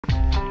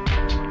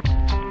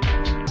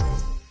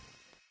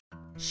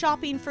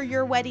Shopping for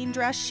your wedding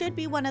dress should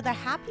be one of the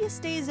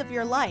happiest days of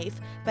your life,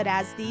 but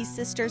as these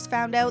sisters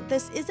found out,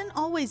 this isn't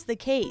always the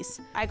case.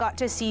 I got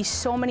to see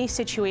so many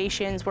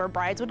situations where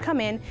brides would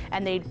come in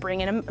and they'd bring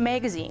in a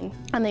magazine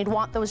and they'd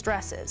want those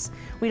dresses.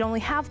 We'd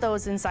only have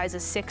those in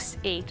sizes 6,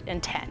 8,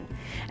 and 10.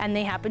 And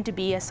they happened to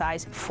be a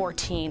size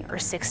 14 or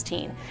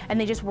 16, and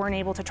they just weren't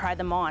able to try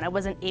them on. I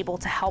wasn't able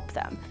to help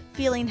them.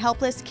 Feeling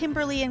helpless,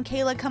 Kimberley and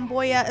Kayla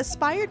Camboia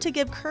aspired to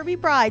give curvy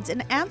brides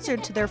an answer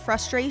to their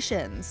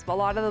frustrations. A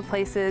lot of the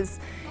places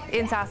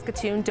in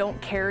Saskatoon don't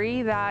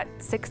carry that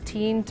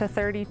 16 to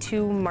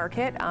 32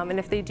 market, and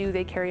if they do,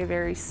 they carry a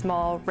very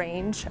small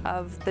range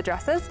of the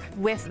dresses.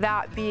 With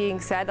that being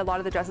said, a lot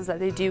of the dresses that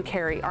they do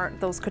carry aren't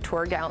those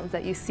couture gowns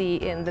that you see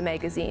in the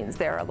magazines.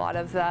 They're a lot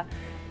of the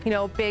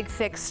big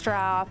thick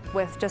strap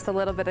with just a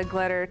little bit of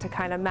glitter to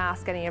kind of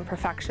mask any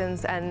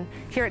imperfections. And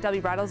here at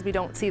W Bridals, we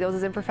don't see those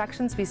as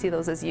imperfections, we see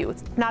those as you.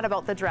 It's not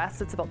about the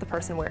dress, it's about the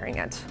person wearing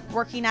it.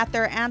 Working at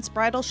their aunt's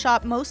bridal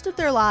shop most of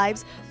their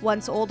lives,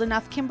 once old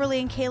enough,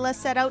 Kimberley and Kayla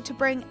set out to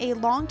bring a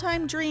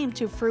longtime dream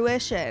to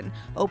fruition,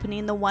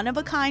 opening the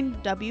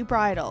one-of-a-kind W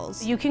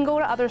Bridals. You can go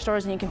to other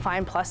stores and you can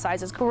find plus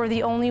sizes, but we're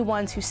the only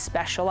ones who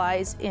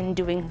specialize in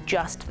doing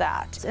just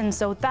that. And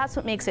so that's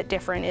what makes it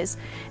different, is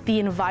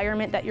the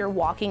environment that you're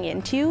walking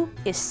into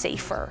is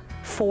safer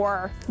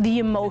for the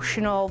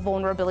emotional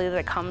vulnerability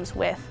that comes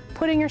with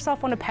putting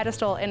yourself on a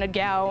pedestal in a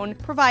gown.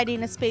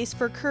 Providing a space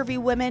for curvy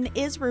women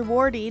is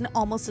rewarding,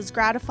 almost as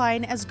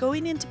gratifying as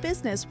going into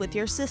business with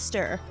your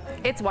sister.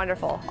 It's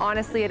wonderful.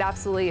 Honestly, it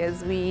absolutely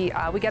is. We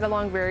get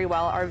along very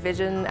well. Our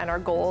vision and our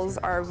goals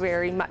are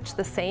very much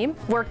the same.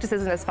 Work just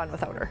isn't as fun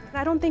without her.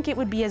 I don't think it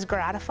would be as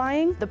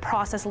gratifying, the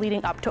process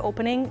leading up to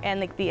opening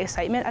and the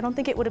excitement. I don't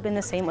think it would have been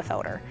the same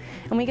without her.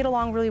 And we get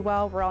along really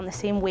well. We're on the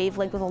same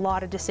wavelength with a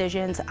lot of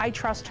decisions. I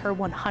trust her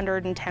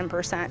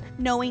 110%.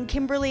 Knowing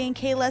Kimberley and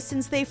Kayla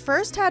since they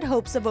first had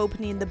hopes of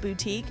opening the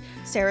boutique,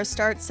 Sarah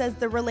Start says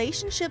the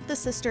relationship the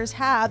sisters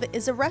have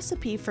is a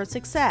recipe for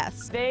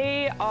success.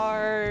 They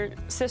are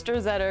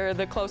sisters that are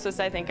the closest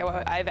I think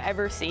I've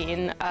ever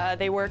seen.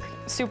 They work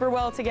super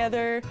well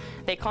together,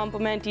 they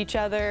complement each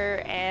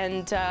other,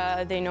 and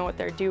they know what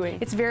they're doing.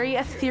 It's very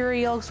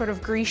ethereal, sort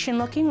of Grecian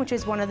looking, which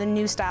is one of the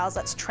new styles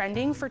that's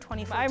trending for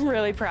 2014. I'm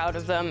really proud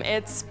of them.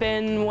 It's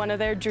been one of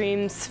their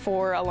dreams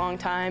for a long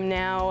time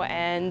now,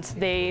 and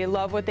they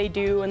love what they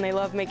do and they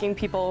love making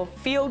people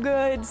feel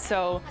good,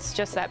 so it's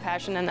just that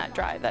passion and that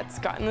drive that's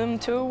gotten them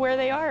to where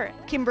they are.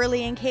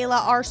 Kimberley and Kayla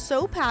are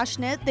so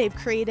passionate, they've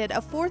created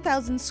a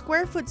 4,000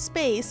 square foot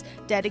space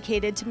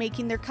dedicated to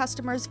making their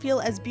customers feel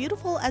as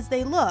beautiful as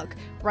they look,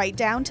 right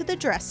down to the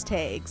dress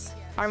tags.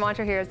 Our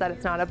mantra here is that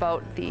it's not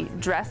about the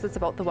dress, it's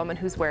about the woman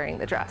who's wearing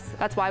the dress.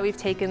 That's why we've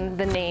taken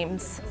the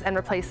names and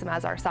replaced them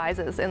as our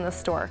sizes in the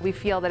store. We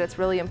feel that it's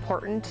really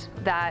important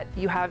that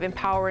you have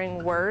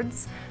empowering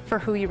words for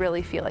who you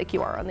really feel like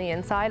you are on the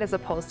inside, as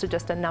opposed to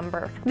just a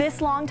number. This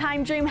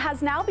longtime dream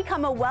has now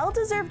become a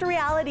well-deserved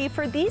reality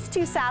for these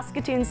two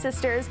Saskatoon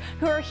sisters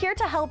who are here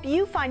to help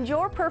you find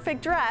your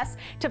perfect dress.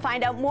 To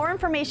find out more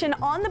information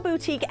on the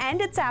boutique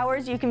and its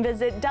hours, you can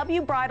visit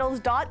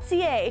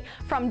wbridals.ca.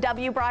 From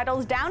W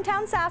Bridals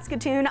downtown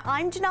Saskatoon,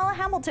 I'm Janella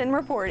Hamilton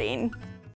reporting.